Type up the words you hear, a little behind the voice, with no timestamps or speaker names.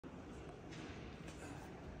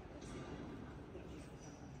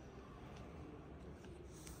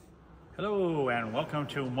Hello and welcome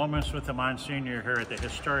to Moments with the Monsignor here at the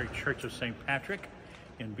historic Church of St. Patrick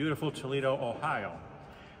in beautiful Toledo, Ohio.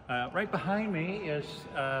 Right behind me is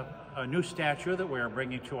a new statue that we are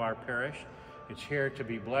bringing to our parish. It's here to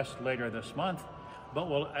be blessed later this month, but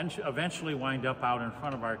will eventually wind up out in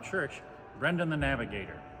front of our church, Brendan the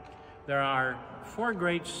Navigator. There are four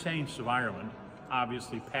great saints of Ireland,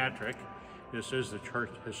 obviously Patrick. This is the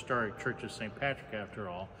historic Church of St. Patrick after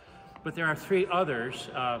all. But there are three others,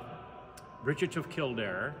 Bridget of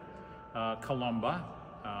Kildare, Columba,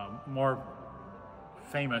 more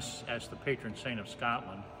famous as the patron saint of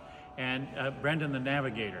Scotland, and Brendan the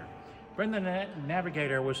Navigator. Brendan the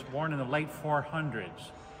Navigator was born in the late 400s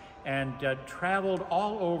and traveled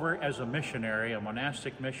all over as a missionary, a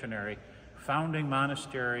monastic missionary, founding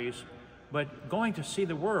monasteries, but going to see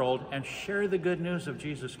the world and share the good news of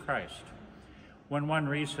Jesus Christ. When one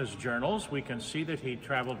reads his journals, we can see that he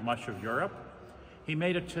traveled much of Europe. He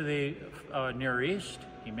made it to the Near East,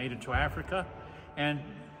 he made it to Africa, and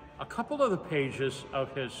a couple of the pages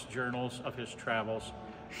of his journals, of his travels,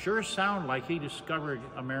 sure sound like he discovered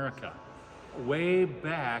America way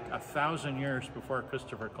back 1,000 years before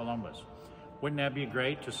Christopher Columbus. Wouldn't that be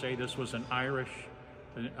great to say this was an Irish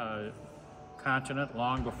continent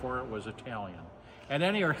long before it was Italian? At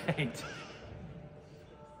any rate,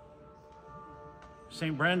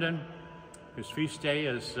 St. Brendan, his feast day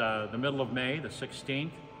is the middle of May, the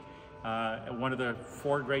 16th, one of the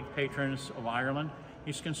four great patrons of Ireland.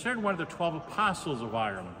 He's considered one of the 12 apostles of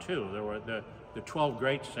Ireland, too. There were the 12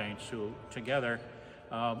 great saints who together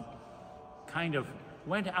kind of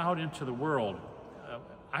went out into the world.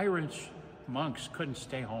 Irish monks couldn't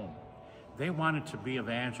stay home. They wanted to be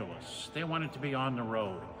evangelists. They wanted to be on the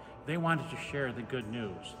road. They wanted to share the good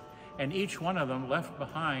news. And each one of them left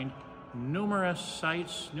behind numerous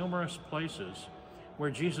sites, numerous places where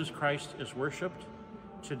Jesus Christ is worshiped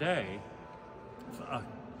today,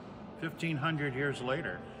 1,500 years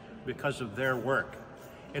later, because of their work.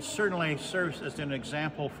 It certainly serves as an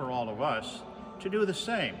example for all of us to do the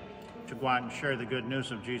same, to go out and share the good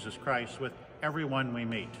news of Jesus Christ with everyone we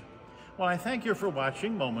meet. Well, I thank you for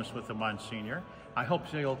watching Moments with the Monsignor. I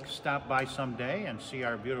hope you'll stop by someday and see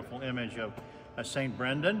our beautiful image of St.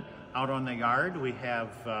 Brendan. Out on the yard, we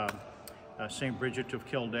have St. Bridget of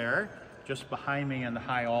Kildare. Just behind me in the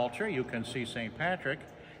high altar, you can see St. Patrick.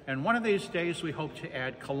 And one of these days, we hope to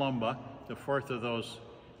add Columba, the fourth of those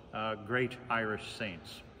great Irish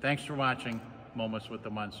saints. Thanks for watching Moments with the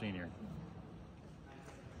Monsignor.